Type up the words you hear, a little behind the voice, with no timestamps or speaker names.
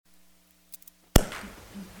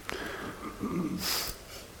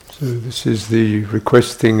So this is the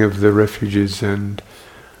requesting of the refuges and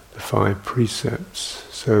the 5 precepts.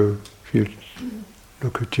 So if you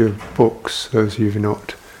look at your books, those of you who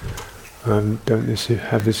not don't necessarily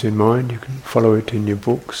have this in mind, you can follow it in your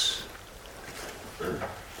books.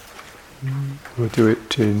 We'll do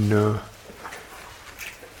it in do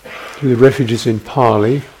the refuges in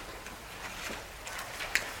Pali.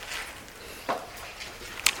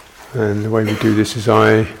 And the way we do this is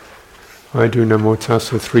I do Namo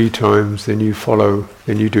Tassa 3 times, then you follow,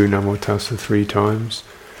 then you do Namo Tassa 3 times.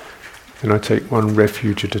 Then I take one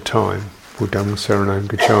refuge at a time, Buddham Saranam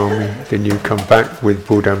Gacchami, then you come back with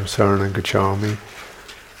Buddham Saranam Gacchami,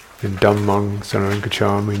 then Dhammam Saranam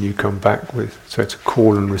Gacchami, and you come back with, so it's a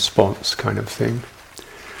call and response kind of thing.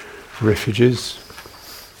 Refuges.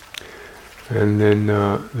 And then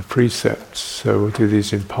the precepts, so we'll do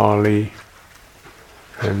these in Pali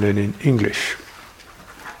and then in English.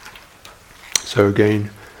 So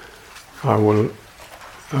again, I will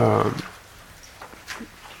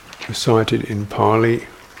recite it in Pali,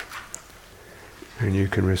 and you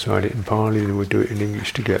can recite it in Pali, and we'll do it in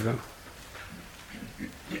English together.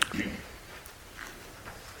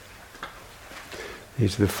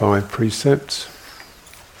 These are the 5 precepts.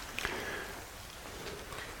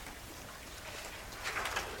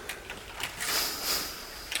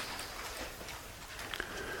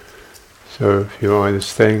 So if you're either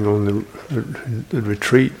staying on the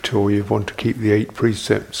retreat or you want to keep the 8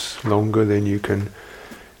 precepts longer, then you can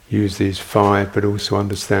use these 5, but also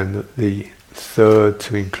understand that the 3rd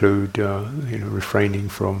to include refraining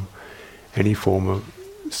from any form of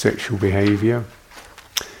sexual behavior,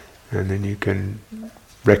 and then you can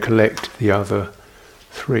recollect the other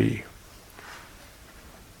 3.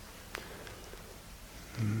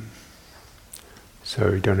 So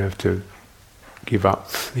you don't have to give up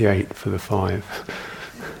the 8 for the 5.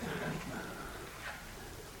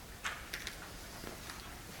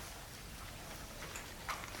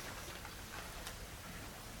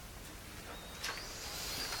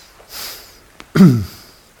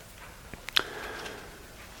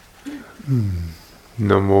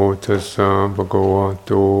 Namo tassa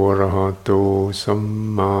bhagavato arahato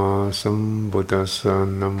samma sambuddhassa.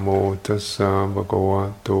 Namo tassa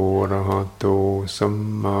bhagavato arahato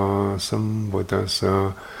samma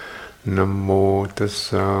sambuddhassa. Namo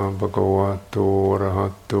tassa bhagavato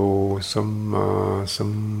arahato samma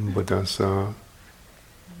sambuddhassa.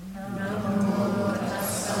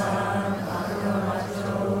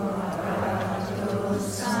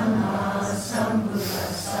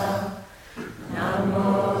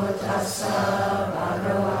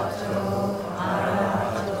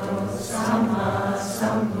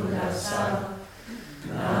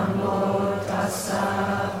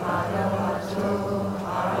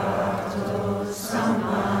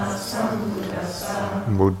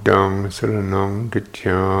 Buddhang saranang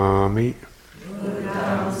gacchami.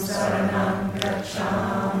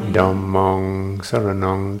 Dhammang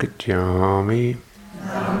saranang gacchami.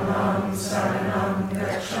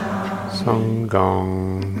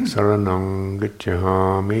 Sanghang saranang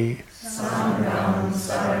gacchami.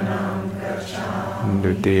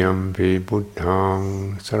 Dutiyampi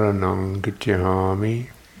buddhang saranang gacchami.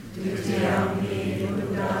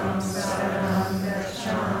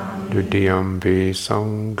 Dutiyampi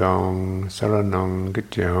sanghang saranang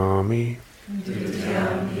gacchami.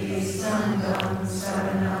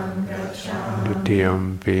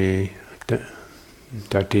 Dutiyampi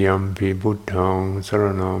tatiyampi buddhang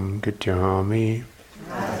saranam gacchami.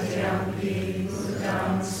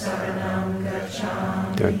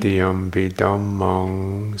 Tatiyampi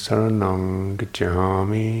dhammang saranam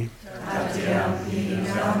gacchami.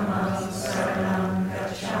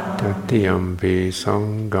 Tatiyampi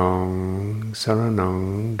sanghang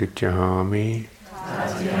saranam gacchami.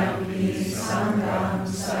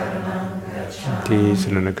 Ti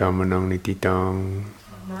saranagamanang nititang.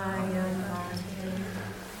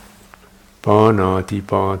 Panati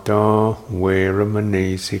pata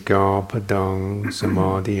veramani sikkhapadang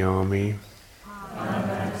samadhiyami.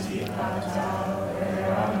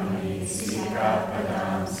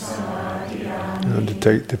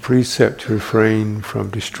 Undertake the precept to refrain from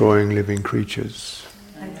destroying living creatures.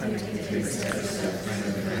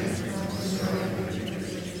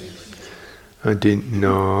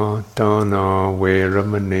 Adinna dana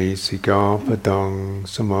veramani sikkhapadang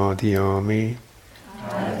samadhiyami.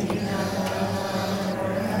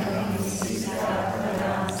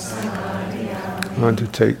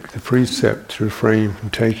 Undertake the precept to refrain from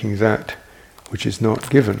taking that which is not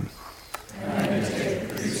given.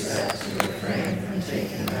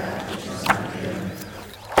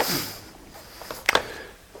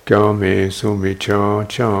 Game sumicha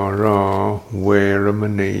chara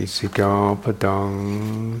veramani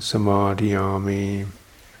sikkhapadang samadhiyami.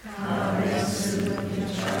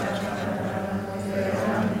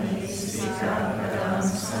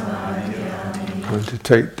 And to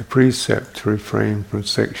take the precept to refrain from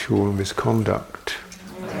sexual misconduct.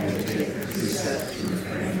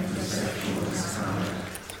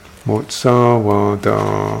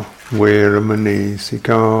 Motsavada veramani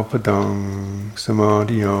sikkhapadang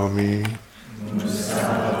samadhiyami.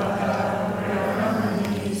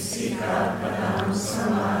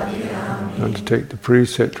 And to take the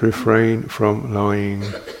precept to refrain from lying.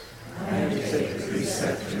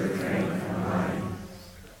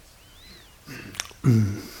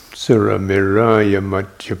 Suramiraya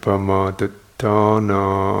Majjapama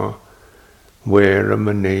Dattana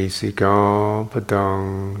Veramani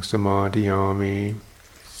Sikkhapadang Samadhiyami.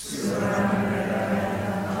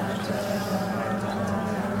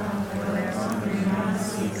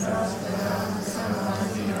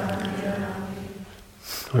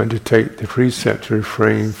 And to take the precept to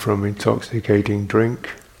refrain from intoxicating drink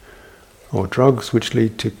or drugs which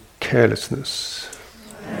lead to carelessness.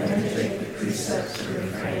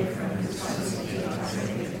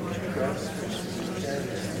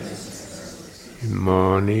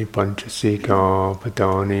 Imani panchasika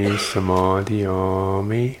padani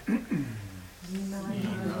samadhiyami.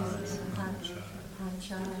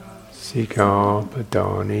 Sika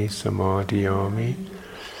padani samadhiyami.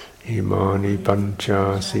 Imani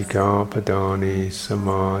panchasika padani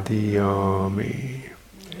samadhiyami.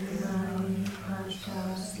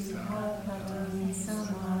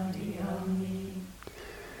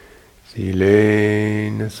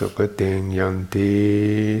 Silena sukating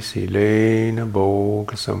yanti, silena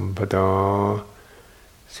bhoga sampada,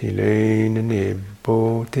 silena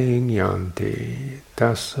nibbodhing yanti,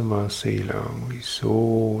 tasama silang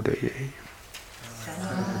visodaye.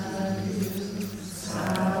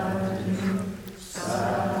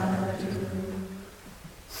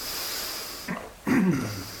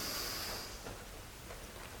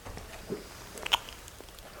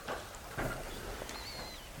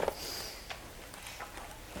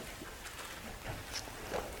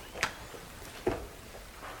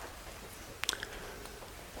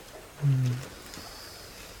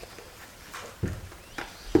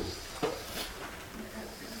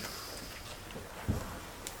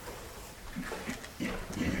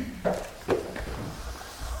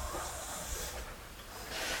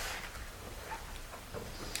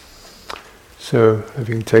 So,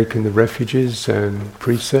 having taken the refuges and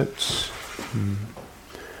precepts,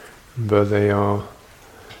 but they are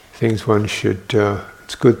things one should,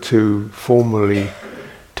 it's good to formally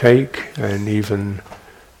take, and even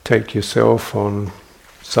take yourself on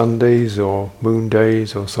Sundays or moon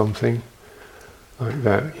days or something like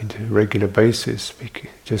that into regular basis,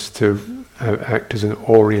 just to act as an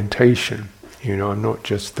orientation. You know, I'm not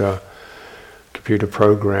just a computer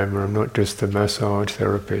programmer, I'm not just a massage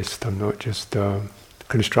therapist, I'm not just a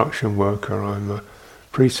construction worker, I'm a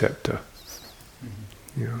preceptor.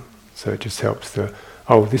 You know, so it just helps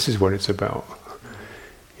this is what it's about.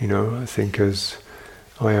 You know, I think as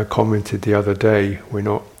I commented the other day, we're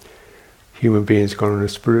not human beings gone on a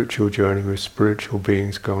spiritual journey, we're spiritual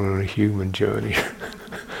beings gone on a human journey.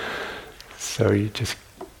 So you just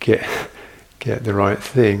get the right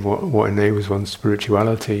thing, what enables one's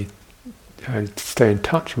spirituality, and stay in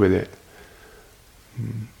touch with it.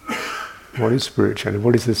 What is spirituality?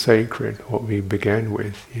 What is the sacred? What we began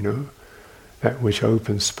with, you know? That which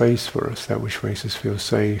opens space for us, that which makes us feel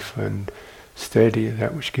safe and steady,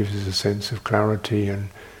 that which gives us a sense of clarity and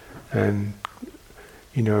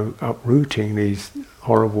you know, uprooting these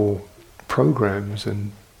horrible programs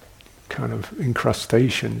and kind of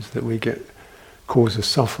incrustations that we get cause us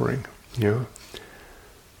suffering, you know.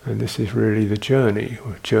 And this is really the journey.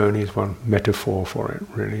 Journey is one metaphor for it,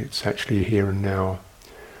 really. It's actually here and now.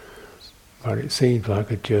 But it seems like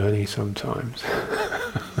a journey sometimes.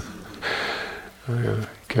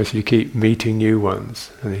 Because you keep meeting new ones,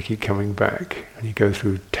 and they keep coming back, and you go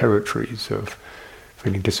through territories of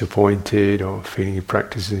feeling disappointed, or feeling your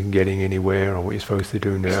practice isn't getting anywhere, or what you're supposed to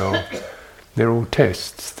do now. They're all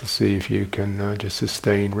tests to see if you can just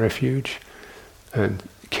sustain refuge, and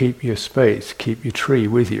keep your space, keep your tree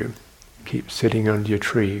with you, keep sitting under your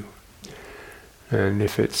tree. And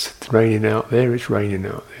if it's raining out there, it's raining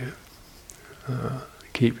out there.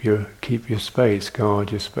 Keep your space,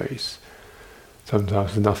 guard your space.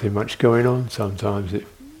 Sometimes there's nothing much going on, sometimes it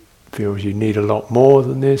feels you need a lot more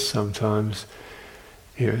than this, sometimes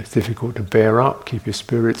it's difficult to bear up, keep your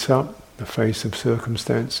spirits up, in the face of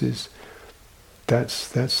circumstances.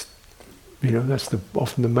 That's That's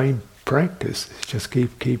often the main practice. It's just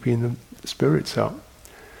keeping the spirits up,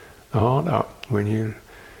 the heart up. When you're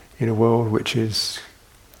in a world which is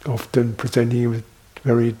often presenting you with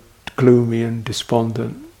very gloomy and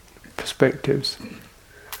despondent perspectives,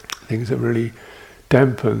 things that really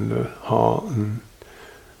dampen the heart and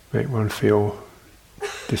make one feel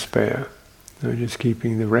despair. So just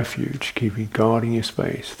keeping the refuge, guarding your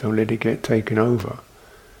space. Don't let it get taken over.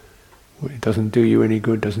 It doesn't do you any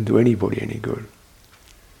good, doesn't do anybody any good.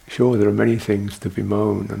 Sure, there are many things to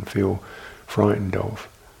bemoan and feel frightened of,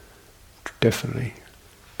 definitely,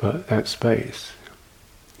 but that space,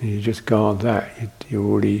 you just guard that.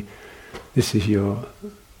 This is your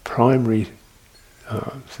primary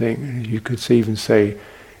thing. You could even say,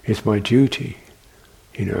 it's my duty,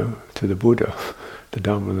 to the Buddha, the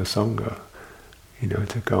Dhamma and the Sangha,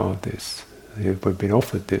 to guard this. I've been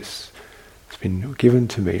offered this. It's been given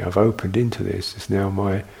to me. I've opened into this. It's now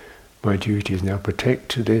my duty is now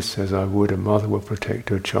protect this as I would a mother would protect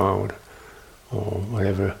her child, or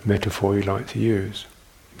whatever metaphor you like to use.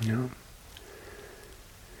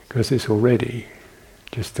 Because it's already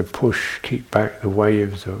just to keep back the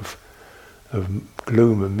waves of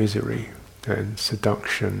gloom and misery and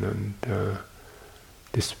seduction and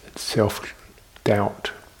this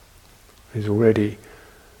self-doubt. Is already.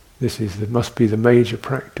 Must be the major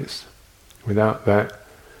practice. Without that,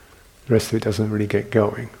 the rest of it doesn't really get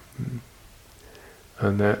going.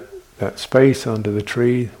 And that space under the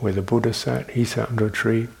tree where the Buddha sat, he sat under a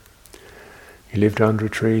tree. He lived under a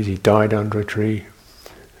tree, he died under a tree.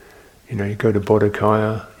 You go to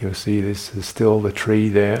Bodhikaya, you'll see there's still the tree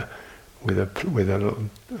there with a little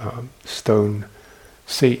stone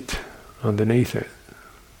seat underneath it.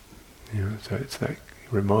 So it's that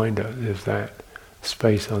reminder, there's that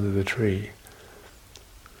space under the tree.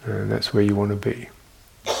 And that's where you want to be.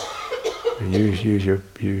 And use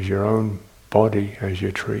your own body as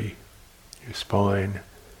your tree, your spine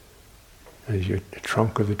as the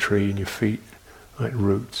trunk of the tree, and your feet like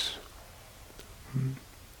roots. And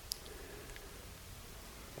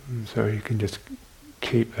so you can just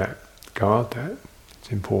keep that, guard that.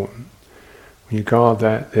 It's important. When you guard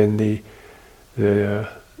that, then the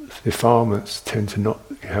defilements tend to not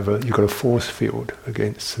have you've got a force field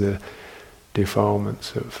against the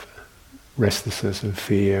defilements of restlessness and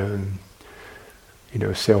fear and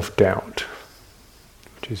self-doubt,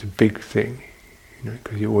 which is a big thing,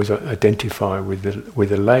 because you always identify with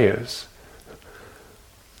the layers,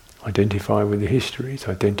 identify with the histories,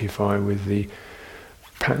 identify with the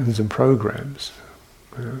patterns and programs,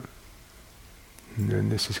 and then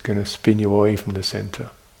this is going to spin you away from the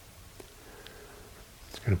center.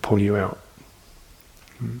 It's going to pull you out.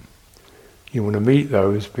 You want to meet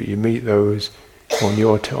those, but you meet those on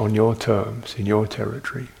your terms, in your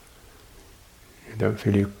territory. You don't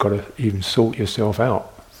feel you've got to even sort yourself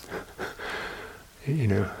out.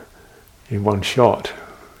 In one shot.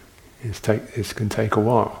 This can take a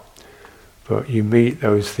while. But you meet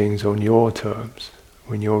those things on your terms,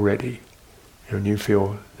 when you're ready, and you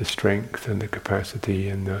feel the strength and the capacity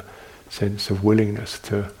and the sense of willingness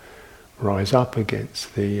to rise up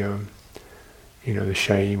against the the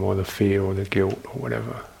shame or the fear or the guilt or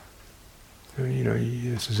whatever.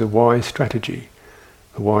 This is a wise strategy.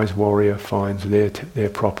 The wise warrior finds their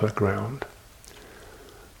proper ground.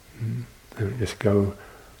 Don't just go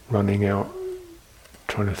running out,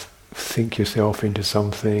 trying to think yourself into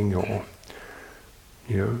something, or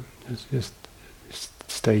just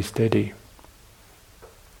stay steady.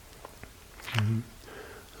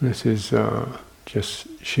 This is just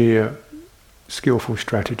sheer skillful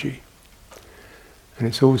strategy. And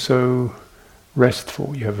it's also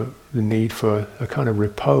restful. You have the need for a kind of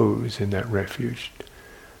repose in that refuge.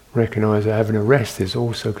 Recognize that having a rest is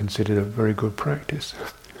also considered a very good practice.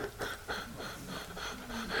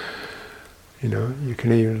 You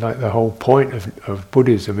can even, like, the whole point of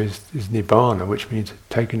Buddhism is nibbana, which means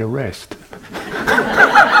taking a rest.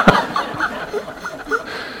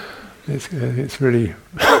 It's really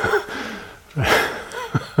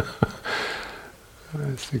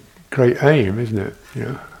it's a great aim, isn't it?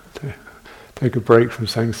 To take a break from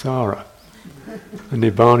samsara. And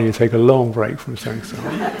nibbana, you take a long break from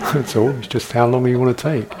samsara. That's all. It's just how long you want to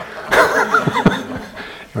take. You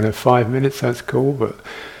want to have 5 minutes, that's cool, but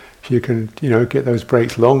if you can, get those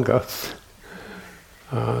breaks longer,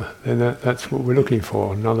 then that's what we're looking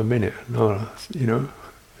for. Another minute,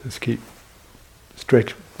 let's keep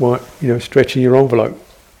stretching your envelope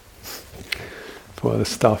before the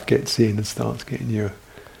stuff gets in and starts getting you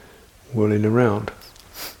whirling around.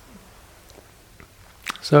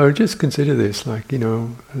 So just consider this like,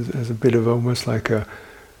 as a bit of almost like a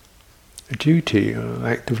a duty, an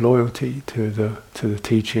act of loyalty to the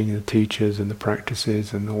teaching, the teachers, and the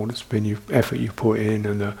practices, and all that's been effort you put in,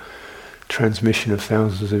 and the transmission of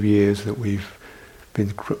thousands of years that we've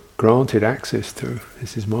been granted access to.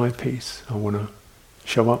 This is my piece. I want to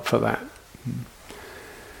show up for that.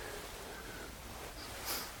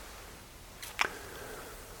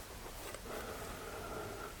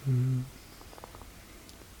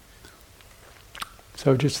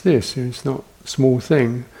 So just this, it's not a small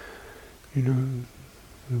thing. The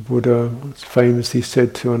Buddha famously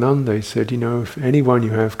said to Ananda, he said, if anyone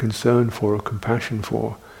you have concern for or compassion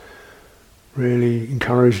for, really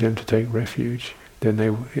encourage them to take refuge.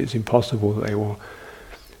 Then it's impossible that they will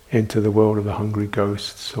enter the world of the hungry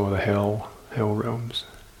ghosts or the hell realms.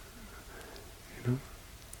 You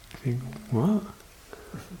think, what?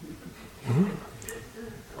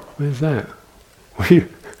 Where's that? Well,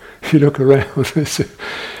 if you look around,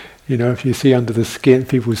 if you see under the skin,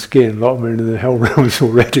 people's skin, a lot of them are in the hell realms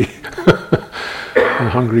already. The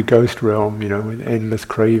hungry ghost realm, with endless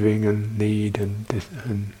craving and need and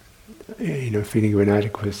feeling of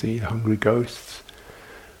inadequacy, the hungry ghosts.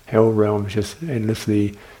 Hell realm is just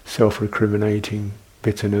endlessly self-recriminating,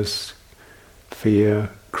 bitterness, fear,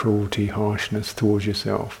 cruelty, harshness towards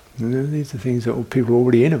yourself. And these are things that people are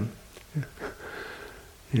already in them.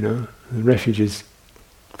 The refuges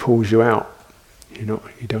pulls you out. You're not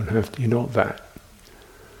that.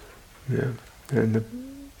 Yeah. And the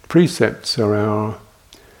precepts are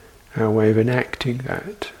our way of enacting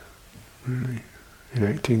that. Really.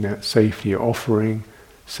 Enacting that safety, offering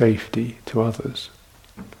safety to others,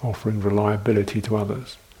 offering reliability to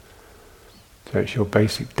others. So it's your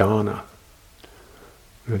basic dharna.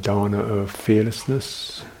 The dharna of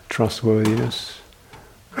fearlessness, trustworthiness,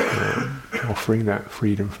 offering that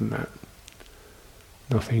freedom from that.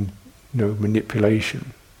 Nothing, no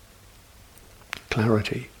manipulation,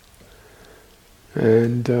 clarity.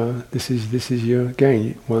 And this is your,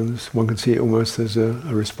 again, one can see it almost as a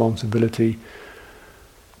responsibility.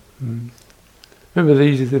 Remember,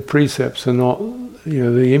 the precepts are not,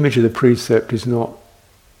 the image of the precept is not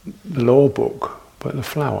the law book, but the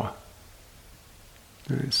flower.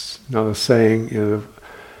 It's another saying, the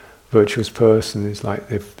virtuous person is like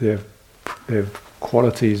their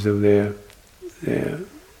qualities of their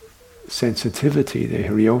sensitivity,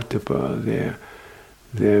 their hriyottapa,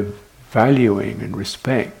 their valuing and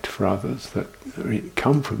respect for others that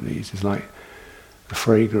come from these is like the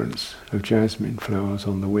fragrance of jasmine flowers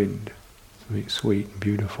on the wind. Something sweet and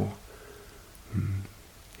beautiful.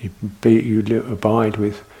 You abide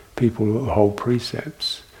with people who hold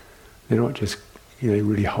precepts. They're not just,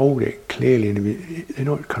 really hold it clearly, and they're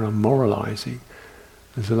not kind of moralizing.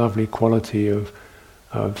 There's a lovely quality of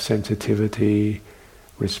sensitivity,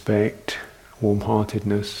 respect,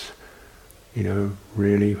 warm-heartedness,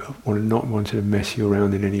 really not wanting to mess you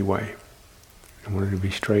around in any way. I wanted to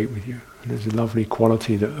be straight with you. And there's a lovely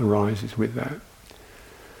quality that arises with that.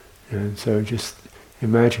 And so just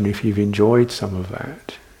imagine if you've enjoyed some of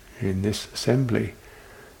that in this assembly,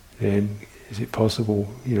 then is it possible,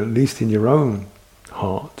 at least in your own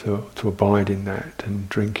heart, to abide in that and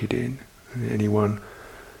drink it in? And anyone,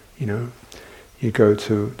 you go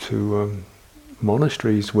to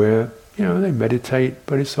monasteries where, they meditate,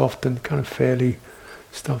 but it's often kind of fairly,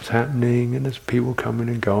 stuff's happening, and there's people coming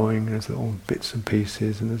and going, and there's little bits and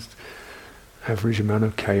pieces, and there's average amount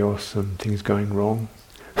of chaos and things going wrong.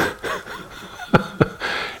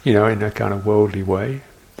 In a kind of worldly way.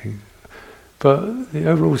 But the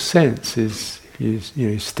overall sense is,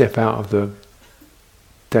 you step out of the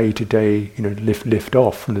day-to-day, lift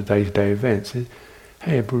off from the day-to-day events. Hey,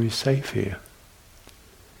 everybody's safe here.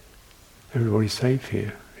 Everybody's safe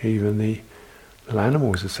here. Even the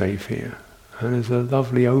animals are safe here. And there's a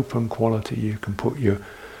lovely open quality. You can put your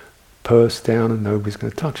purse down and nobody's going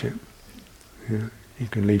to touch it. You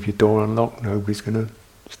can leave your door unlocked, nobody's going to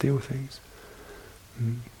steal things.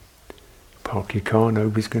 Park your car,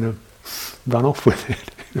 nobody's going to run off with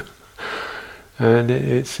it. And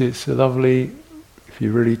it's a lovely, if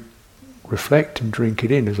you really reflect and drink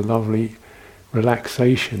it in, there's a lovely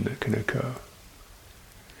relaxation that can occur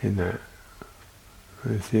in that.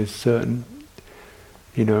 There's certain,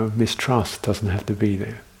 mistrust doesn't have to be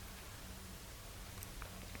there.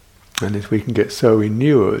 And if we can get so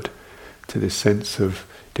inured to this sense of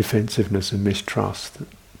defensiveness and mistrust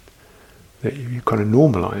that you kind of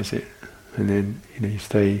normalize it, and then you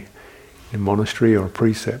stay in a monastery or a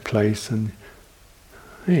precept place, and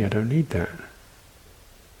hey, I don't need that.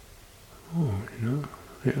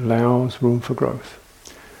 It allows room for growth.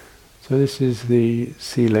 So this is the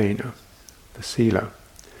silena, the sila,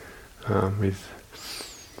 with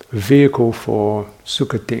a vehicle for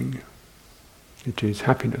sukhating, which is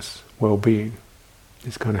happiness, well-being,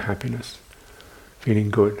 this kind of happiness, feeling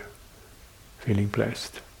good, feeling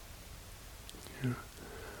blessed.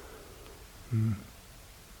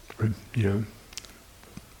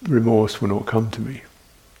 Remorse will not come to me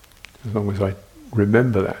as long as I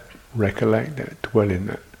remember that, recollect that, dwell in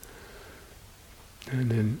that.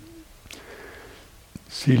 And then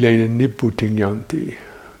Silena Nibbutignanti,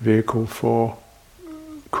 vehicle for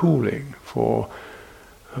cooling, for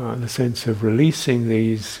the sense of releasing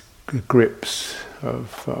these grips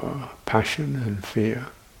of passion and fear,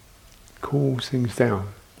 cools things down.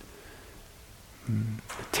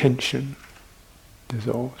 Tension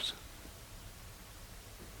dissolves.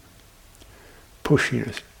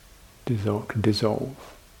 Pushiness can dissolve.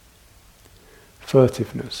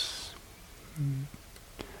 Furtiveness.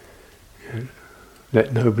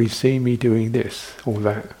 Let nobody see me doing this or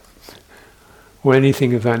that. Or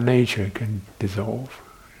anything of that nature can dissolve.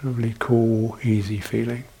 A really cool, easy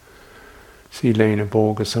feeling. Silena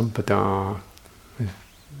Borga Sampada,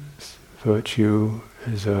 virtue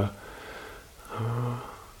as a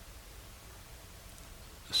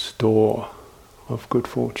store of good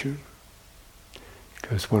fortune.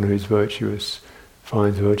 Because one who's virtuous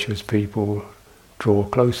finds virtuous people, draw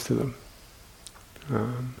close to them,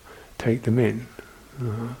 take them in,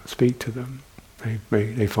 speak to them.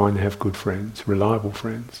 They find they have good friends, reliable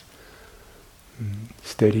friends,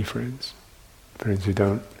 steady friends, friends who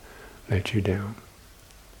don't let you down.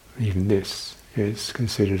 Even this is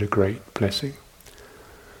considered a great blessing.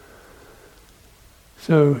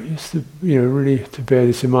 So it's really to bear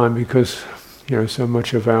this in mind, because so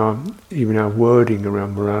much of even our wording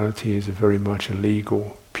around morality is very much a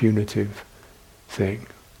legal, punitive thing.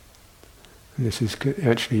 And this is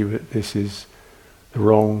the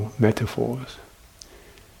wrong metaphors.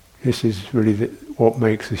 This is really what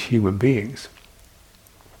makes us human beings.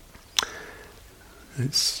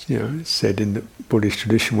 It's said in the Buddhist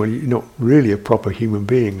tradition, well, you're not really a proper human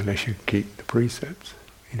being unless you keep the precepts.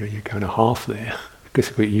 You're kind of half there because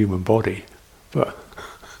you've got a human body, but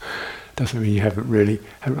doesn't mean you haven't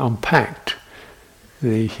unpacked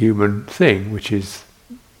the human thing, which is,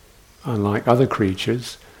 unlike other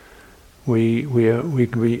creatures, we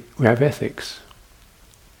have ethics.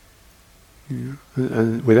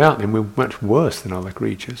 And without them, we're much worse than other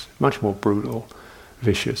creatures, much more brutal,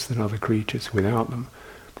 vicious than other creatures without them.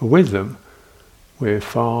 But with them, we're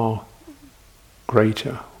far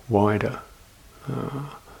greater, wider,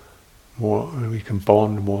 more. We can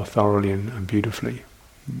bond more thoroughly and beautifully.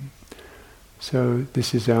 So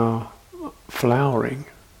this is our flowering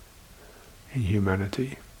in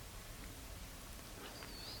humanity.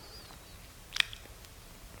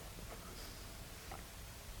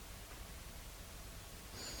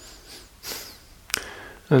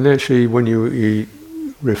 And actually, when you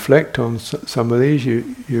reflect on some of these,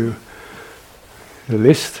 the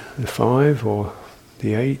list, the 5 or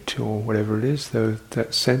the 8 or whatever it is,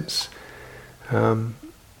 that sense,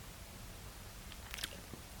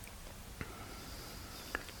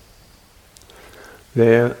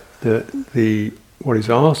 what is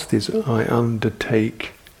asked is, I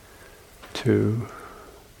undertake to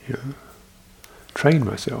train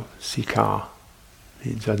myself, sikha.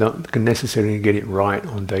 Means I don't necessarily get it right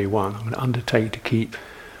on day one. I'm going to undertake to keep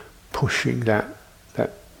pushing that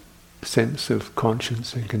sense of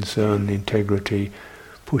conscience and concern, integrity,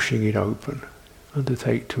 pushing it open.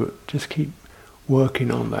 Undertake to just keep working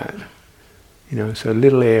on that. So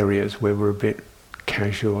little areas where we're a bit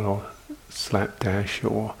casual or slapdash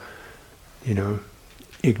or,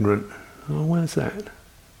 ignorant. Oh, where's that?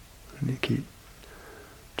 And you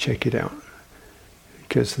check it out.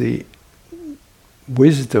 Because the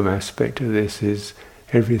wisdom aspect of this is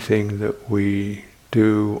everything that we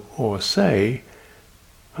do or say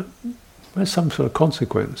has some sort of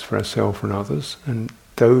consequence for ourselves and others, and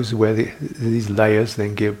those where these layers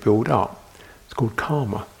then get built up. It's called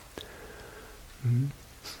karma. And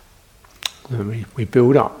we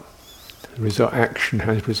build up. Action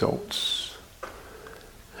has results,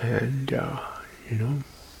 and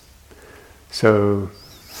so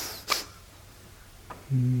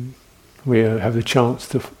we have the chance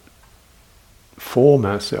to form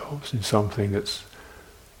ourselves in something that's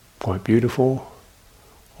quite beautiful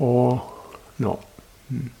or not.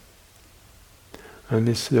 And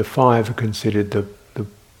the 5 are considered the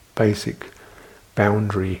basic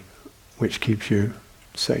boundary which keeps you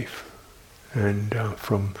safe and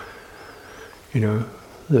from the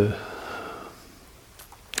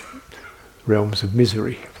realms of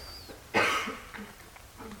misery.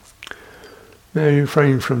 Now you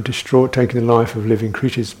refrain from taking the life of living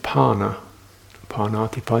creatures.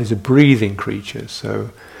 Parnatipa is a breathing creature,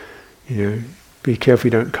 so be careful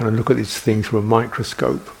you don't kind of look at these things through a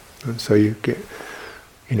microscope. And so you get,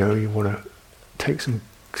 you want to take some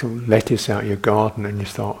lettuce out of your garden and you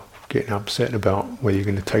start getting upset about whether you're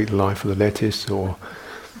going to take the life of the lettuce or,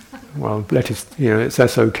 well, lettuce,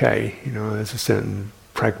 that's okay. There's a certain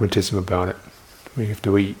pragmatism about it. We have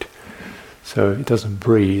to eat. So it doesn't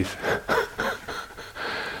breathe.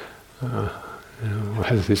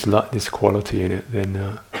 Has this quality in it,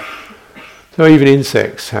 then... So even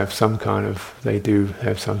insects have they do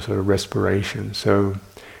have some sort of respiration. So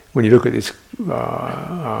when you look at this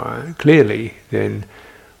clearly, then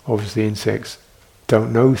obviously insects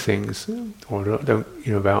don't know things or don't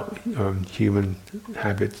about human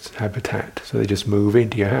habitat. So they just move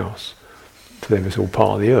into your house. To them, it's all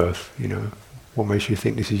part of the earth. What makes you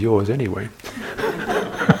think this is yours anyway?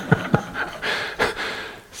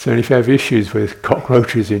 So if you have issues with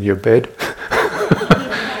cockroaches in your bed,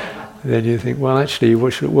 then you think, well, actually,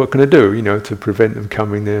 what can I do, to prevent them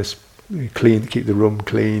coming there? Keep the room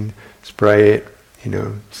clean, spray it,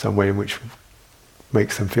 some way in which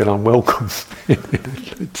makes them feel unwelcome.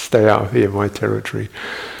 Stay out of here, my territory.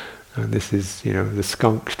 And this is, the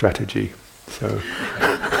skunk strategy. So,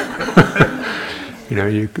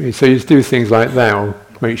 you do things like that, or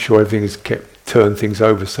make sure everything is kept. Turn things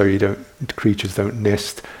over so creatures don't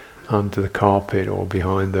nest under the carpet or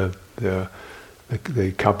behind the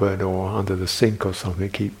cupboard or under the sink or something.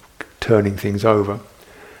 Keep turning things over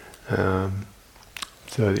so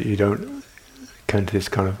that you don't come to this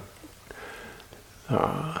kind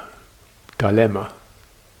of dilemma.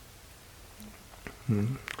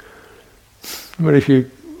 But if you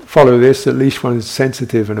follow this, at least one is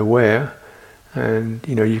sensitive and aware. And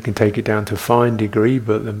you can take it down to a fine degree,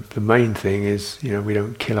 but the main thing is we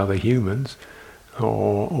don't kill other humans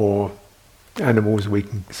or animals we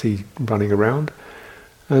can see running around.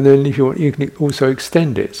 And then if you want, you can also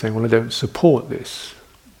extend it, saying, well, I don't support this.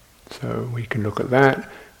 So we can look at that,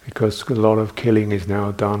 because a lot of killing is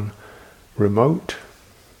now done remote.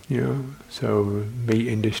 So meat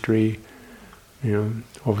industry,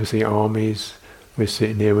 obviously armies. We're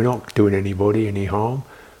sitting here, we're not doing anybody any harm.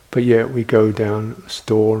 But yet we go down a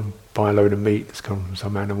store and buy a load of meat that's come from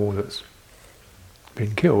some animal that's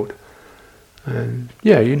been killed. And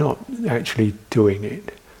you're not actually doing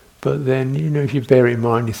it. But then, if you bear it in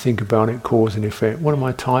mind, you think about it, cause and effect. What am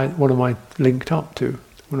I linked up to?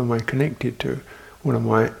 What am I connected to? What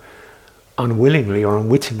am I unwillingly or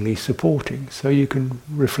unwittingly supporting? So you can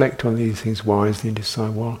reflect on these things wisely and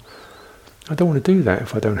decide, well, I don't want to do that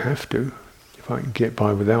if I don't have to. If I can get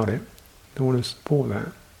by without it, I don't want to support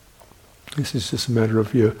that. This is just a matter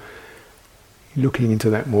of you looking into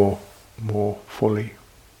that more fully.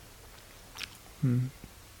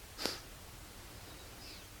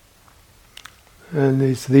 And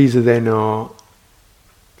these are then our,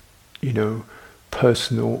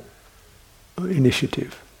 personal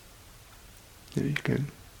initiative. You can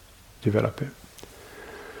develop it.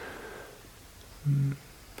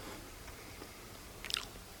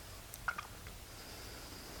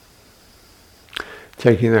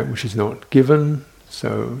 Taking that which is not given,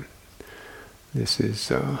 so this is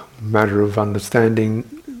a matter of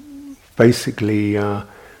understanding. Basically,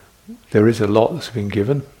 there is a lot that's been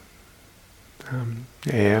given.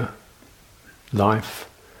 Air, life,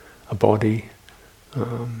 a body,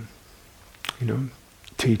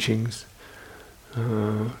 teachings,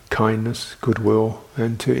 kindness, goodwill,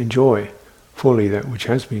 and to enjoy fully that which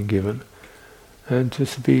has been given, and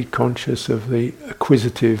just to be conscious of the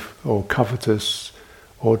acquisitive or covetous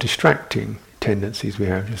or distracting tendencies we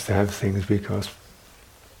have, just to have things because,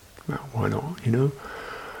 well, why not, And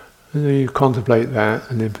then you contemplate that,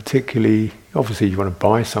 and then particularly, obviously you want to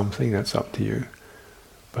buy something, that's up to you.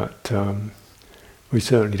 But we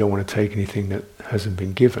certainly don't want to take anything that hasn't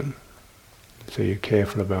been given. So you're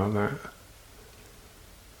careful about that.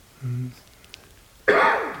 And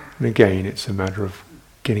again, it's a matter of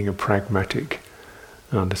getting a pragmatic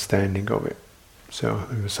understanding of it. So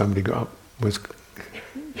if somebody was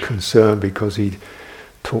concerned because he'd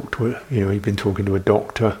been talking to a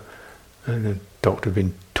doctor, and the doctor had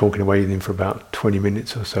been talking away with him for about 20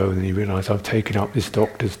 minutes or so, and then he realised, I've taken up this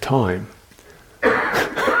doctor's time.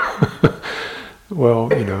 Well,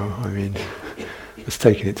 it's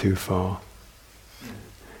taking it too far.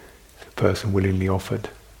 The person willingly offered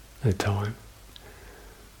their time.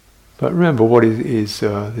 But remember, what is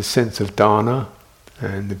the sense of dana,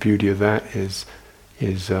 and the beauty of that is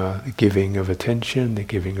the giving of attention, the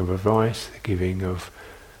giving of advice, the giving of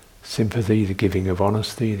sympathy, the giving of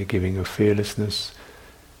honesty, the giving of fearlessness.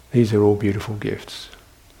 These are all beautiful gifts.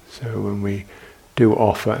 So when we do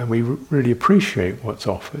offer, and we really appreciate what's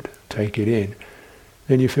offered, take it in,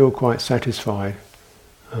 then you feel quite satisfied,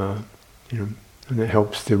 and it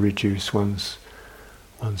helps to reduce one's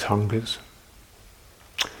hungers.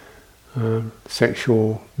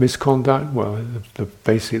 Sexual misconduct, well, the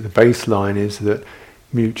baseline is that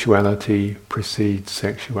mutuality precedes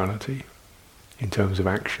sexuality in terms of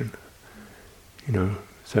action.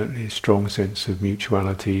 Certainly a strong sense of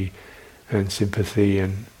mutuality and sympathy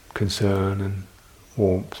and concern and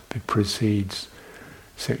warmth precedes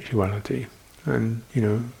sexuality. And,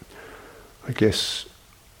 I guess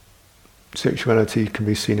sexuality can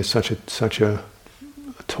be seen as such a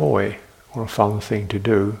toy or a fun thing to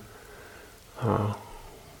do.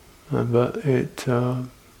 But it, there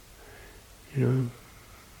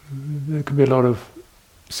can be a lot of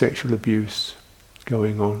sexual abuse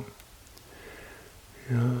going on.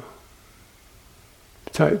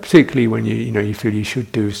 Particularly when you feel you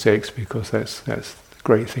should do sex because that's a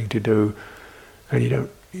great thing to do, and you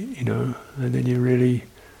don't, and then you really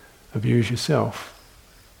abuse yourself.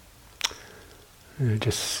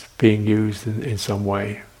 Just being used in some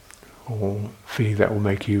way, or feeling that will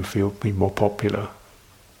make you be more popular.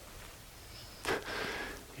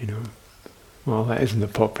 Well, that isn't the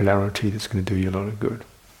popularity that's going to do you a lot of good.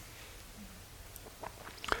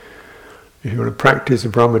 If you want to practice a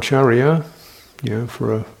brahmacharya,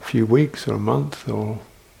 for a few weeks or a month, or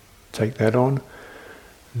take that on,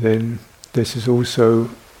 then this is also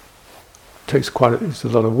it's a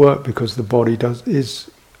lot of work because the body is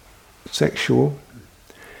sexual,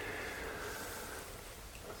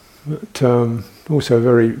 but also a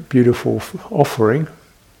very beautiful offering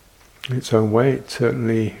in its own way. It's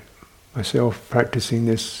certainly, myself practicing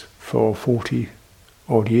this for 40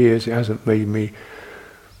 odd years, it hasn't made me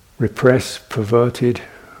repressed, perverted,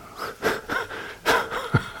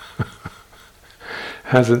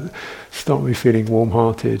 hasn't stopped me feeling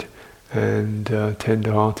warm-hearted and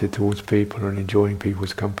tender-hearted towards people and enjoying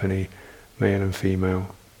people's company, male and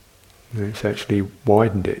female. And it's actually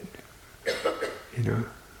widened it, and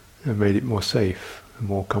made it more safe and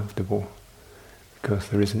more comfortable, because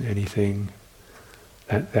there isn't anything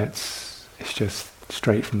it's just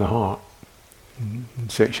straight from the heart. And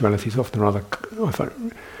sexuality is often rather, I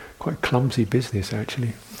find, quite clumsy business,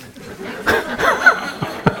 actually.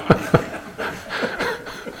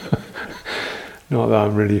 Not that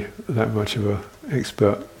I'm really that much of an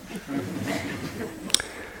expert.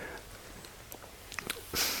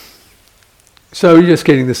 So you're just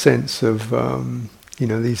getting the sense of,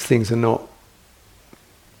 these things are not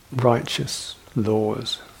righteous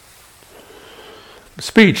laws.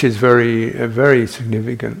 Speech is a very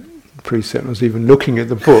significant precept. I was even looking at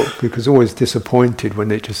the book because always disappointed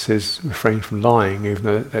when it just says refrain from lying, even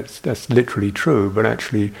though that's literally true. But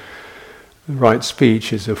actually, the right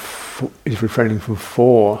speech is refraining from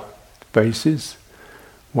 4 bases.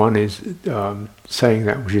 One is saying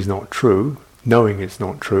that which is not true, knowing it's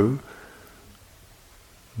not true,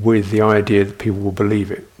 with the idea that people will believe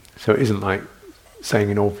it. So it isn't like saying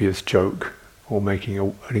an obvious joke or making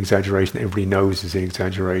an exaggeration that everybody knows is an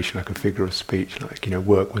exaggeration, like a figure of speech, like,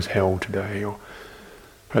 work was hell today, or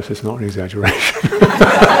perhaps it's not an exaggeration.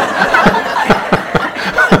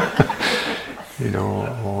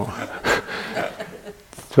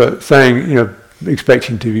 But saying,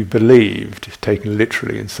 expecting to be believed, taken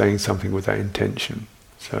literally, and saying something with that intention.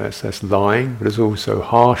 So that's lying, but there's also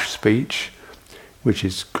harsh speech, which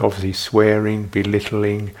is obviously swearing,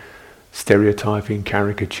 belittling, stereotyping,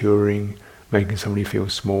 caricaturing, making somebody feel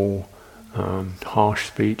small, harsh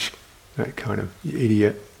speech, that kind of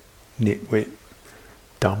idiot, nitwit,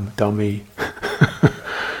 dummy,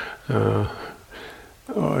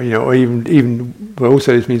 or even. But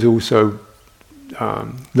also, this means also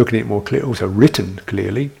looking at it more clearly. Also, written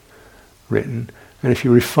clearly, and if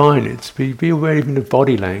you refine it, be aware even of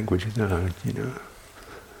body language.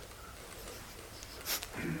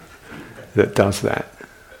 That does that.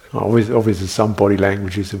 Obviously, some body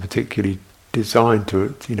languages are particularly designed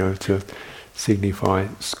to signify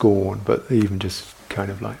scorn, but even just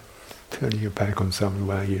kind of like turning your back on someone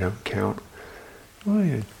where you don't count. Oh,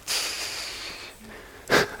 yeah.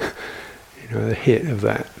 The hit of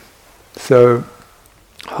that. So,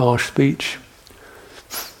 harsh speech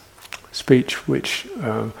which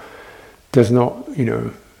does not,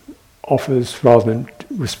 offers, rather than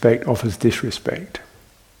respect, offers disrespect.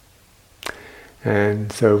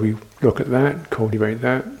 And so we look at that, cultivate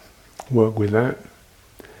that, work with that.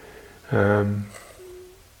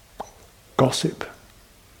 Gossip,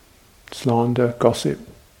 slander, gossip,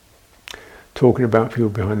 talking about people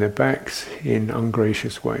behind their backs in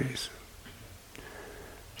ungracious ways.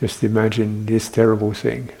 Just imagine this terrible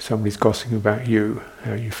thing, somebody's gossiping about you,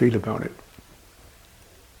 how you feel about it.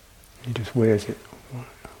 He just wears it.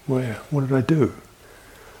 Where? What did I do?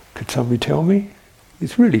 Could somebody tell me?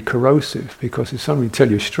 It's really corrosive, because if somebody tell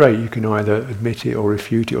you straight, you can either admit it or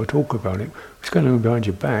refute it or talk about it. It's going on behind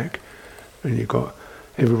your back, and you've got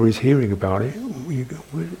everybody's hearing about it.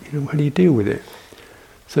 How do you deal with it?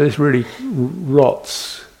 So this really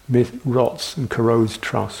rots and corrodes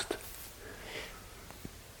trust.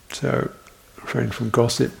 So, refrain from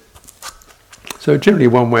gossip. So generally,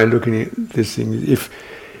 one way of looking at this thing is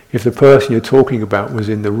if the person you're talking about was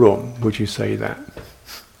in the room, would you say that?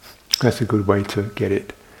 That's a good way to get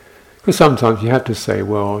it. Because sometimes you have to say,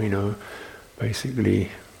 well, basically,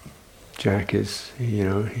 Jack is,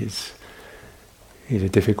 he's a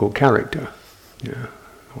difficult character,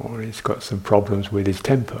 or he's got some problems with his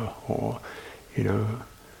temper, or,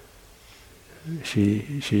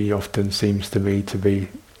 she often seems to me to be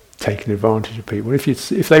taking advantage of people. If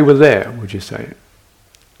they were there, would you say it?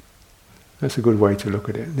 That's a good way to look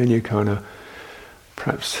at it. Then you kind of,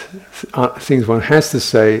 perhaps things one has to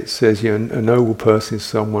say, it says a noble person is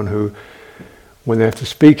someone who, when they have to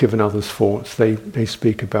speak of another's faults, they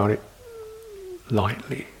speak about it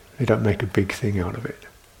lightly. They don't make a big thing out of it.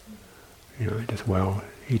 Just, well,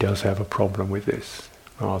 he does have a problem with this,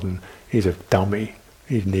 rather than he's a dummy,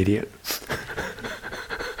 he's an idiot.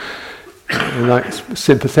 And like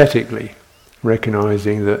sympathetically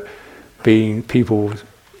recognizing that people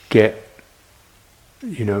get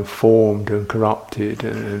formed and corrupted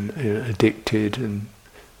and addicted and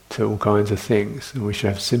to all kinds of things, and we should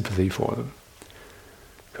have sympathy for them,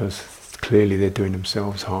 because clearly they're doing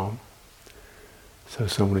themselves harm. So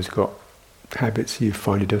someone who's got habits you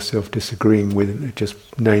find yourself disagreeing with, just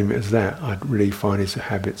name it as that. I really find his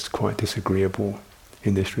habits quite disagreeable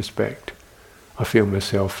in this respect. I feel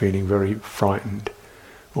myself feeling very frightened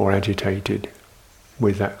or agitated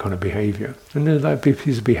with that kind of behaviour. And that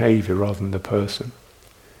is behaviour rather than the person.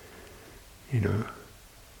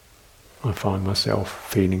 I find myself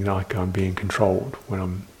feeling like I'm being controlled when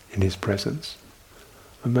I'm in his presence.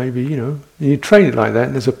 And maybe, you train it like that,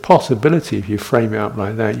 and there's a possibility if you frame it up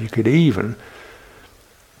like that, you could even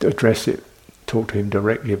address it, talk to him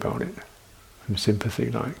directly about it, from sympathy,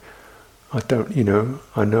 like,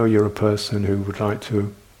 I know you're a person who would like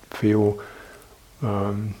to feel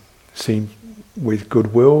seen with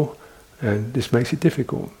goodwill, and this makes it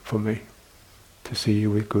difficult for me to see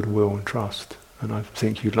you with goodwill and trust. And I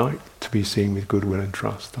think you'd like to be seen with goodwill and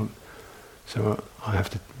trust. So I have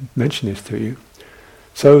to mention this to you,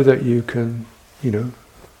 so that you can,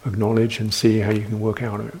 acknowledge and see how you can work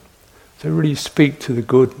out of it. So really speak to the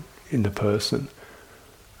good in the person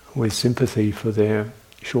with sympathy for their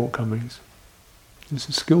shortcomings. It's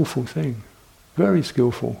a skillful thing, very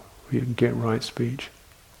skillful, if you can get right speech.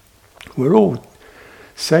 We're all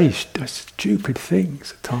say stupid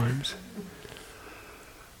things at times,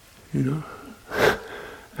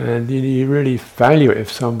 and you really value it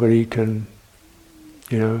if somebody can,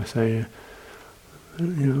 say,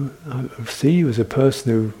 I see you as a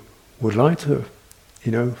person who would like to,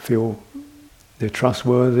 feel they're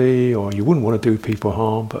trustworthy, or you wouldn't want to do people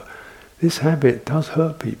harm, but this habit does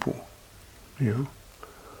hurt people,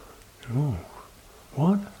 Oh,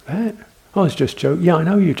 what? That? Oh, it's just joking. Yeah, I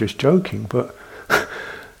know you're just joking, but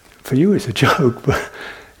for you it's a joke, but,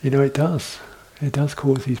 it does. It does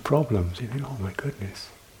cause these problems. You think, oh my goodness,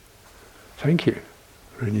 thank you.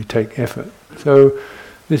 And you take effort. So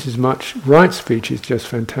this is right speech is just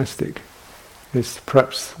fantastic. It's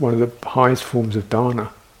perhaps one of the highest forms of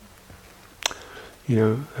dharna.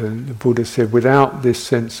 And the Buddha said, without this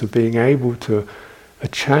sense of being able to, a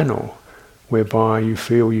channel whereby you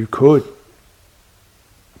feel you could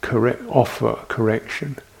offer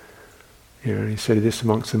correction. He said this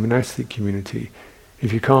amongst the monastic community.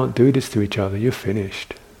 If you can't do this to each other, you're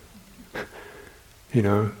finished.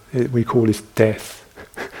 We call this death.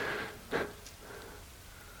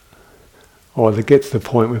 Or it gets to the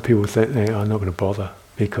point where people think they are not going to bother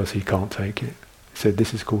because he can't take it. He said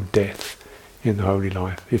this is called death in the holy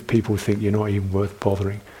life. If people think you're not even worth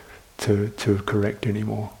bothering to correct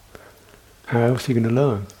anymore, how else are you going to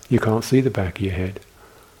learn? You can't see the back of your head.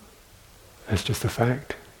 That's just a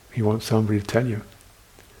fact. You want somebody to tell you.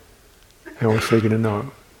 How else are you going to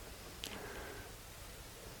know?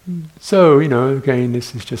 So, again,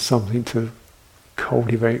 this is just something to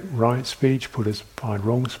cultivate right speech, put aside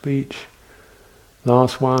wrong speech.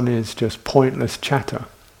 Last one is just pointless chatter,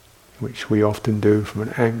 which we often do from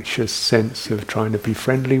an anxious sense of trying to be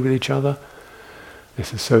friendly with each other.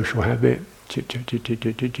 It's a social habit.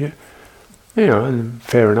 And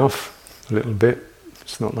fair enough, a little bit.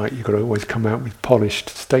 It's not like you've got to always come out with polished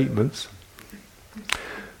statements.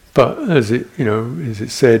 But as it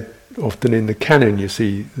said, often in the canon you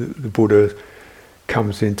see the Buddha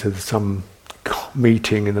comes into some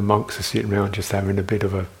meeting and the monks are sitting around just having a bit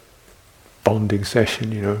of a bonding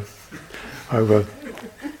session, over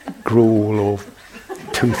gruel or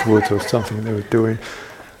toothwoods or something they were doing.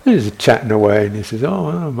 They're just chatting away, and he says,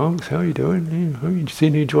 "Oh, monks, how are you doing? You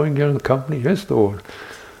seem to be enjoying the company?" "Yes, Lord."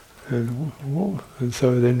 And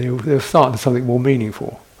so then they'll start to something more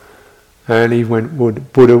meaningful. And even when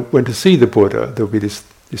Buddha went to see the Buddha, there'll be this.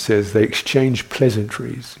 It says they exchanged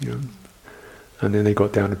pleasantries, and then they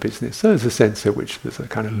got down to business. So there's a sense in which there's a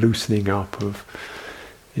kind of loosening up of,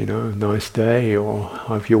 nice day, or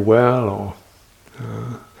hope you're well, or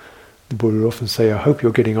the Buddha would often say, "I hope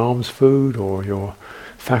you're getting alms food, or your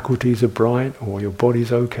faculties are bright, or your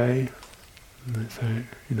body's okay." And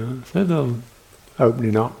so they're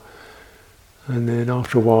opening up, and then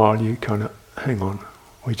after a while you kind of hang on.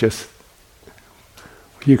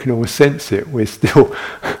 You can always sense it. We're still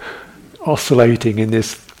oscillating in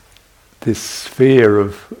this sphere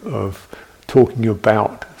of talking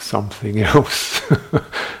about something else,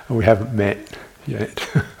 and we haven't met yet.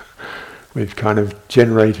 We've kind of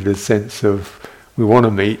generated a sense of we want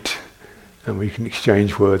to meet, and we can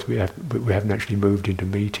exchange words. But we haven't actually moved into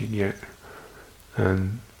meeting yet.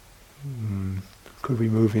 And could we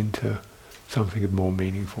move into something more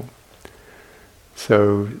meaningful?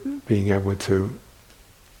 So being able to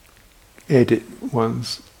edit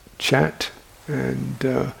one's chat and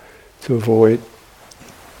to avoid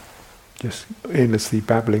just endlessly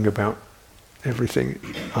babbling about everything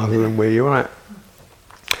other than where you're at.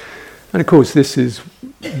 And of course this is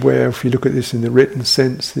where, if you look at this in the written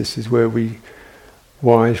sense, this is where we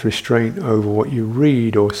wise restraint over what you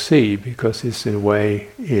read or see, because this in a way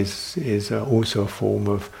is also a form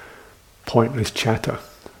of pointless chatter,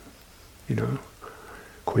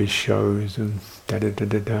 quiz shows and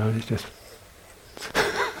da-da-da-da-da, it's just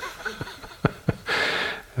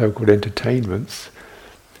so-called entertainments.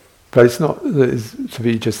 But it's not that it's to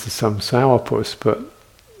be just some sourpuss, but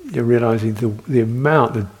you're realizing the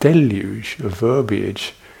amount, the deluge of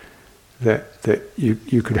verbiage that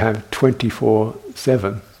you could have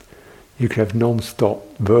 24/7. You could have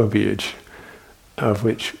non-stop verbiage, of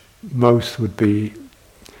which most would be,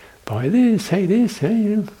 buy this, hey,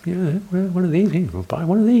 one of these, buy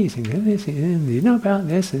one of these, this, you know about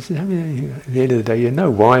this is happening. At the end of the day, you're no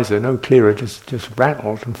wiser, no clearer, just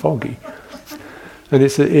rattled and foggy. And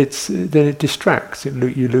then it distracts.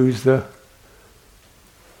 You lose the.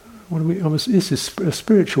 This is a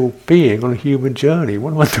spiritual being on a human journey.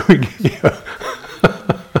 What am I doing here?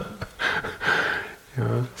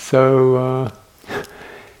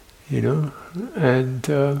 And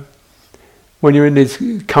when you're in these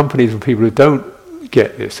companies with people who don't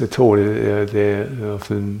get this at all, they're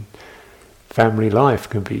often family life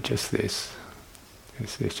can be just this.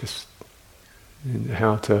 It's just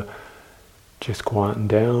how to just quieten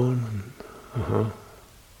down,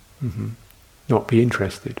 not be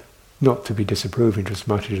interested, not to be disapproving just as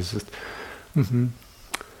much as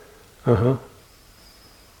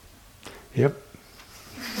yep.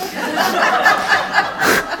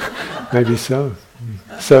 Maybe so.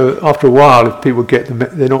 So after a while, if people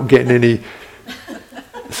they're not getting any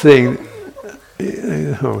seeing,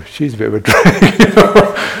 she's a bit of a drag,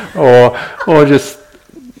 or just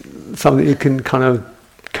something you can kind of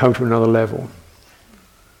go to another level.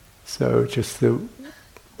 So just the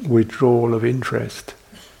withdrawal of interest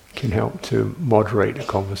can help to moderate a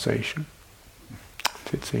conversation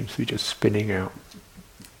if it seems to be just spinning out.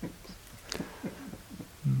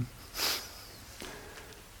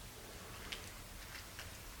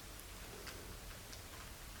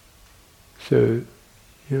 So,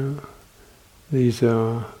 these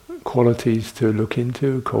are qualities to look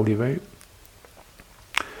into, cultivate.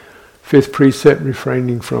 Fifth precept,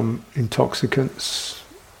 refraining from intoxicants.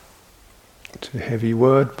 It's a heavy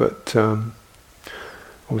word, but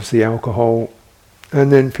obviously alcohol.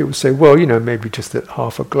 And then people say, well, maybe just that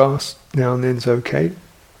half a glass now and then's okay.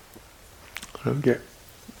 I don't get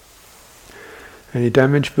any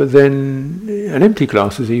damage, but then an empty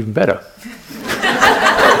glass is even better.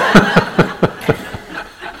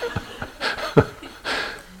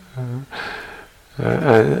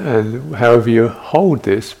 And however you hold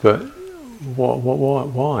this, but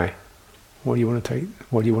why? What do you want to take?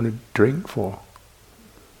 What do you want to drink for?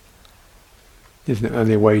 Isn't it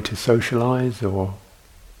only a way to socialise or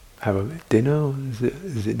have a dinner?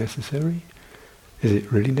 Is it necessary? Is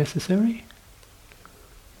it really necessary?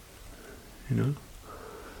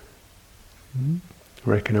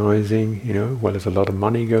 Recognising, well, there's a lot of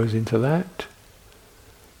money goes into that.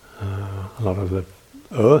 A lot of the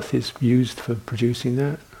earth is used for producing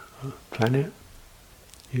that planet.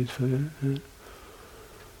 used for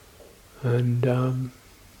and a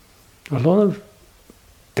lot of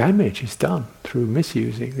damage is done through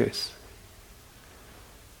misusing this.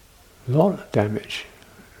 A lot of damage,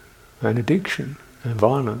 and addiction, and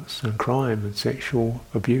violence, and crime, and sexual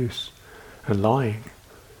abuse, and lying,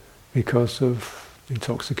 because of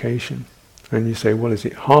intoxication. And you say, well, is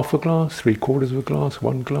it half a glass, 3/4 of a glass,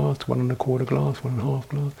 1 glass, 1 1/4 glass, 1 1/2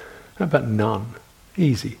 glass? How about none?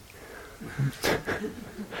 Easy.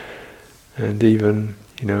 And even,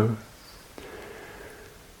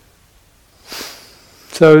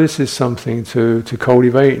 so this is something to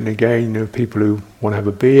cultivate. And again, people who want to have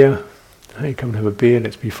a beer, hey, come and have a beer,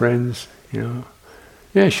 let's be friends,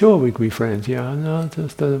 Yeah, sure, we can be friends. Yeah, no,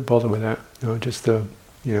 just don't bother with that. No, just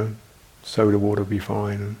soda water will be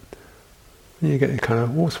fine. And you get the kind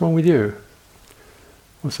of, what's wrong with you?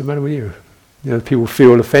 What's the matter with you? People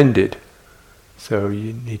feel offended. So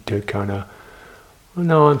you need to kind of, oh,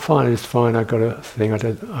 no, I'm fine, it's fine, I've got a thing,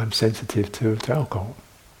 I'm sensitive to alcohol.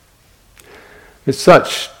 It's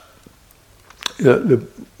such that the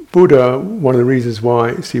Buddha, one of the reasons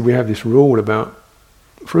why, we have this rule about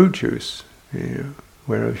fruit juice,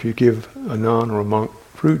 where if you give a nun or a monk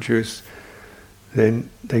fruit juice, then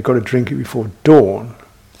they've got to drink it before dawn.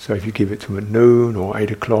 So if you give it to them at noon or 8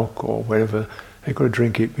 o'clock or whatever, they've got to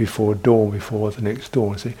drink it before dawn, before the next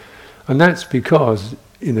dawn. See? And that's because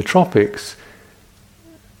in the tropics,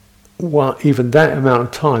 even that amount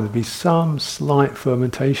of time, there'd be some slight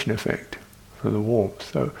fermentation effect from the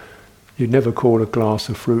warmth. So you'd never call a glass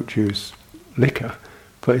of fruit juice liquor,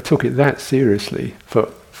 but it took it that seriously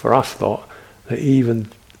for us lot, that even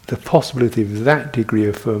the possibility of that degree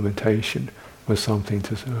of fermentation was something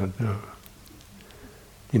to know.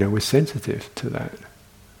 We're sensitive to that,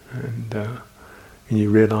 and you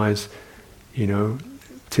realise,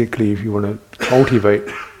 particularly if you want to cultivate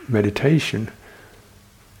meditation,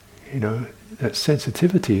 that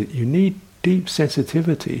sensitivity, you need deep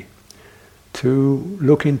sensitivity to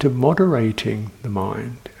look into moderating the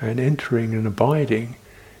mind and entering and abiding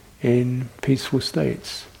in peaceful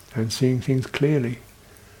states and seeing things clearly.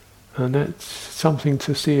 And that's something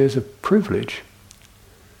to see as a privilege.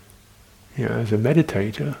 As a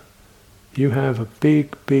meditator, you have a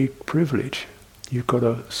big, big privilege. You've got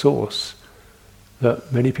a source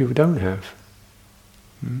that many people don't have.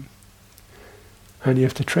 And you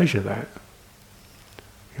have to treasure that.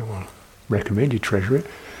 I recommend you treasure it.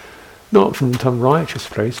 Not from some righteous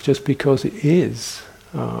place, just because it is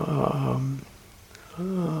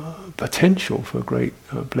potential for great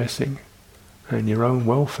blessing and your own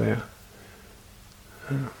welfare.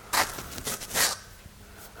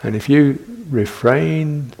 And if you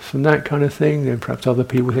refrain from that kind of thing, then perhaps other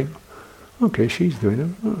people think, okay, she's doing it,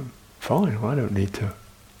 fine, well, I don't need to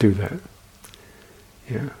do that.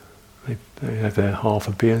 They have their half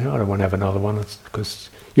a beer, I don't want to have another one, because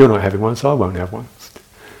you're not having one, so I won't have one.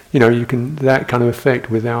 You can, that kind of effect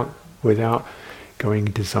without going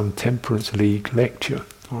into some temperance league lecture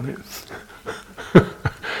on it.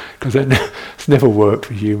 Because it's never worked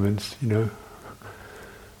for humans, The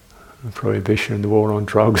prohibition, the war on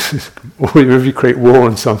drugs, or if you create war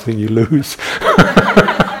on something, you lose.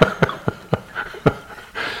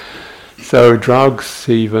 So drugs,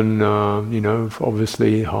 even,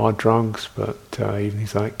 obviously hard drugs, but even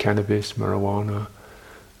things like cannabis, marijuana,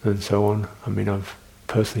 and so on. I've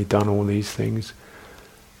personally done all these things.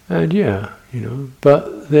 And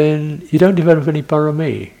but then you don't develop any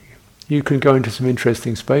parami. You can go into some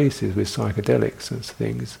interesting spaces with psychedelics and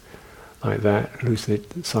things like that. Lucid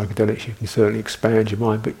psychedelics, you can certainly expand your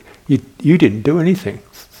mind, but you didn't do anything.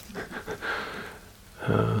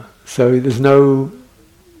 So there's no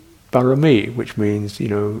parami, which means,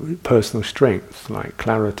 personal strength, like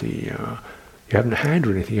clarity. You haven't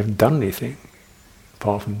handled anything, you haven't done anything,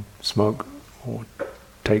 apart from smoke or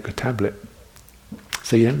take a tablet.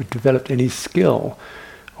 So you haven't developed any skill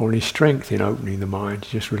or any strength in opening the mind.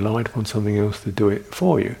 You just relied upon something else to do it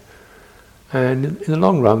for you. And in the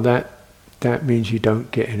long run, that means you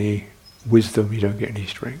don't get any wisdom, you don't get any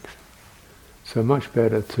strength. So much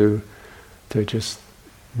better to just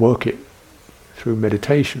work it through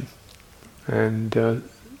meditation. And then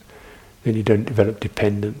you don't develop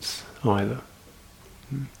dependence either.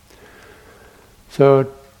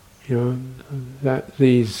 So, that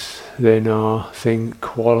these then are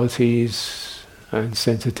qualities and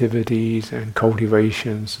sensitivities and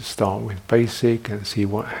cultivations. Start with basic and see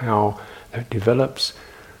how that develops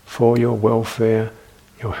for your welfare,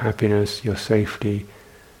 your happiness, your safety,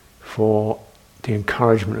 for the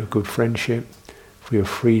encouragement of good friendship, for your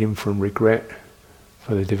freedom from regret,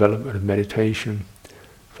 for the development of meditation,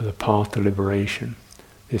 for the path to liberation.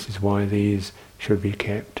 This is why these should be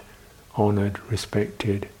kept honoured,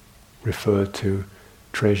 respected, referred to,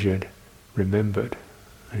 treasured, remembered.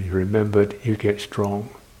 And you remembered, you get strong.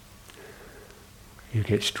 You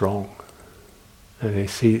get strong. And they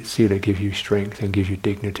see they give you strength and give you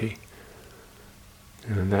dignity.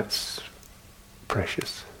 And that's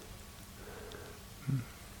precious.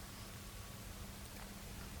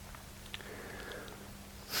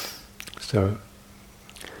 So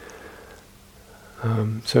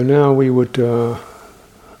now we would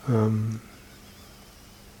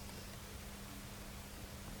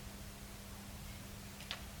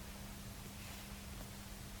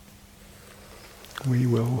we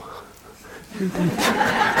will. Is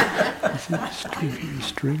it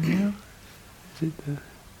string now? Is it the?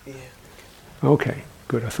 Yeah. Okay,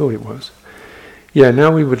 good. I thought it was. Yeah.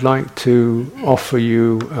 Now we would like to offer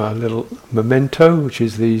you a little memento, which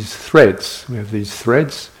is these threads. We have these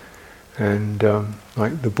threads, and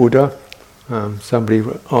like the Buddha. Somebody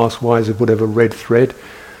asked, why does the Buddha have a red thread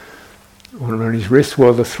on his wrist?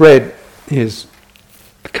 Well, the thread is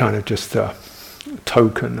kind of just a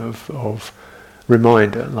token of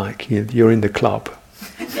reminder, like you're in the club.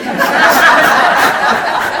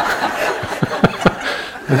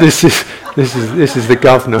 This is the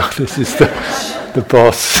governor. This is the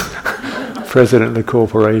boss, president of the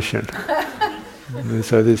corporation. And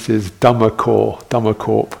so this is Dhamma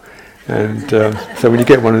Corp. And so when you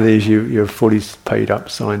get one of these, you're fully paid up,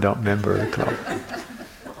 signed up member of the club.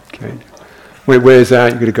 Okay. When it wears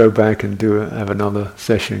out, you've got to go back and have another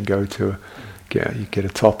session. You get a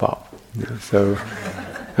top up. So,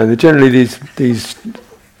 and generally these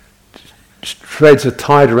threads are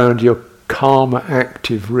tied around your karma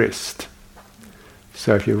active wrist.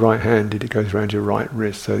 So if you're right-handed, it goes around your right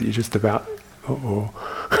wrist, so that you're just about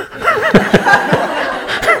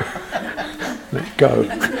let go.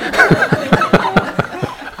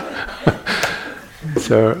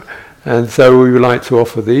 So we would like to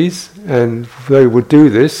offer these, and they would do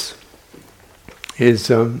this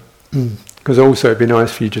is because also it'd be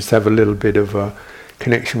nice for you just to have a little bit of a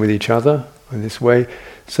connection with each other in this way.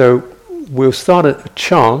 So we'll start a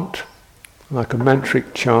chant, like a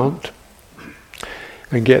mantric chant,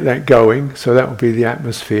 and get that going. So that will be the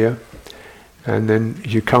atmosphere. And then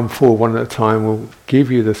as you come forward one at a time, we'll give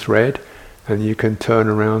you the thread, and you can turn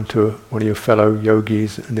around to one of your fellow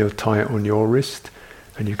yogis and they'll tie it on your wrist,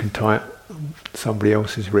 and you can tie it on somebody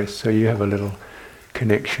else's wrist. So you have a little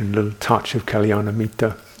connection, little touch of Kalyana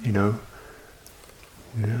Mitta,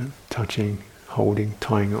 touching, holding,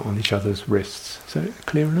 tying it on each other's wrists. Is that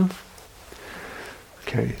clear enough?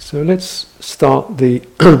 Okay, so let's start the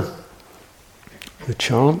the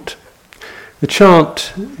chant. The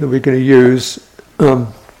chant that we're going to use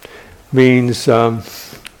means to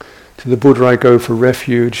the Buddha I go for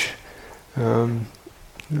refuge,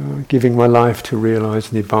 giving my life to realize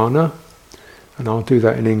Nibbana, and I'll do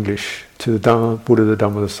that in English, to the Dhamma, Buddha, the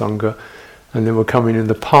Dhamma, the Sangha, and then we're coming in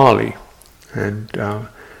the Pali, and the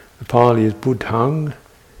Pali is Buddhang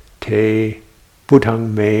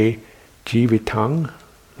me jivitang,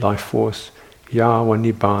 life force, yawa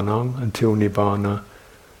Nibbanang, until Nibbana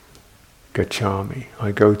gacchami.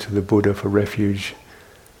 I go to the Buddha for refuge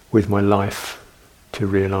with my life to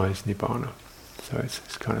realize Nibbana. So it's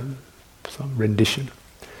kind of some rendition.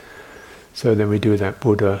 So then we do that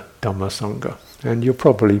Buddha, Dhamma, Sangha. And you'll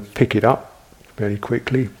probably pick it up very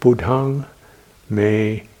quickly. Buddhang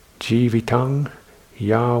me jivitang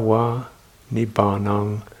yawa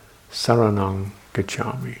Nibbanang saranang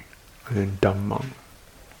gacchami. And then Dhammang.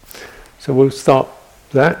 So we'll start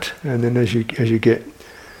that, and then as you get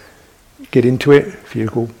into it, if you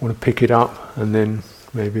want to pick it up, and then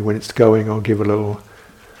maybe when it's going, I'll give a little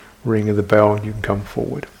ring of the bell, and you can come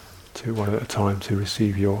forward to one at a time to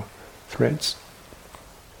receive your threads.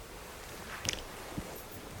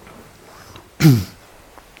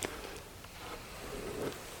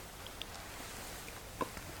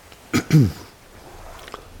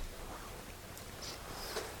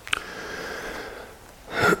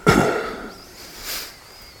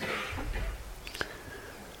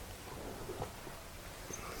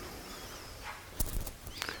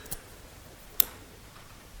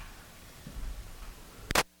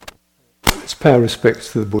 Let's pay our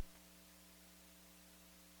respects to the Buddha.